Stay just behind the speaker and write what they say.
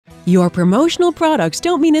Your promotional products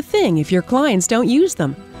don't mean a thing if your clients don't use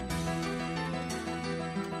them.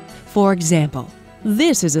 For example,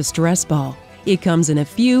 this is a stress ball. It comes in a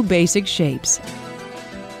few basic shapes,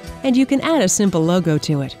 and you can add a simple logo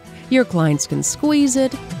to it. Your clients can squeeze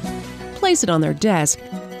it, place it on their desk,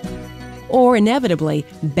 or inevitably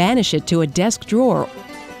banish it to a desk drawer,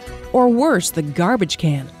 or worse, the garbage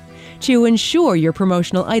can. To ensure your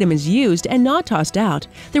promotional item is used and not tossed out,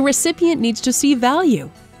 the recipient needs to see value.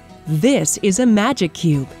 This is a magic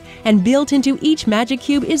cube, and built into each magic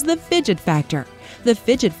cube is the fidget factor. The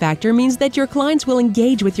fidget factor means that your clients will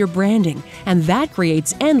engage with your branding, and that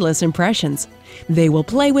creates endless impressions. They will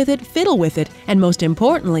play with it, fiddle with it, and most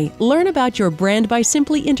importantly, learn about your brand by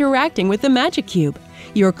simply interacting with the magic cube.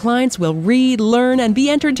 Your clients will read, learn, and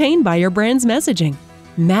be entertained by your brand's messaging.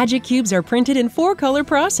 Magic cubes are printed in 4-color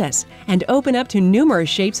process and open up to numerous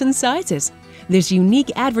shapes and sizes. This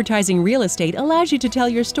unique advertising real estate allows you to tell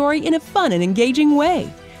your story in a fun and engaging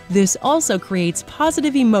way. This also creates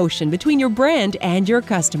positive emotion between your brand and your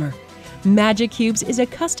customer. Magic Cubes is a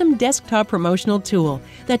custom desktop promotional tool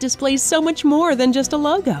that displays so much more than just a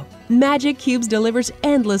logo. Magic Cubes delivers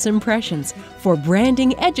endless impressions for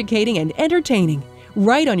branding, educating, and entertaining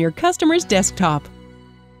right on your customer's desktop.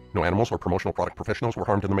 No animals or promotional product professionals were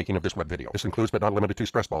harmed in the making of this web video. This includes but not limited to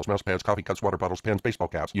stress balls, mouse pads, coffee cups, water bottles, pens, baseball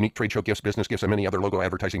caps, unique trade show gifts, business gifts, and many other logo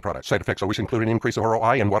advertising products. Side effects always include an increase of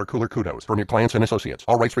ROI and water cooler kudos from your clients and associates.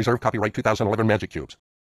 All rights reserved. Copyright 2011 Magic Cubes.